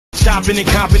chopping and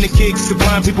copping the kicks,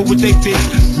 supplying people with they fits.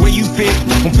 Where you fit,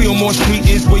 on Fillmore Street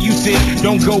is where you sit.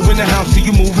 Don't go in the house till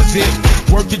you move a zip.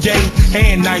 Work the day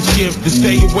and night shift to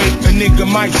stay awake. A nigga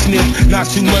might snip, not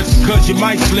too much, cause you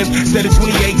might slip. Instead of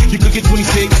 28, you could get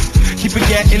 26. Keep a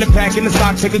gat in the pack, in the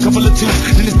sock, take a couple of tools,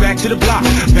 then it's back to the block,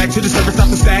 back to the surface,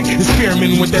 off the stack,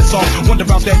 experimenting with that song, wonder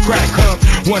about that crack, huh?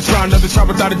 One try, another try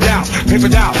without a doubt,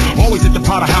 papered out, always at the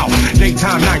Potter house,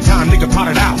 daytime, nighttime, nigga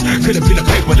potted out, could've been a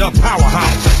papered up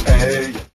powerhouse. Hey.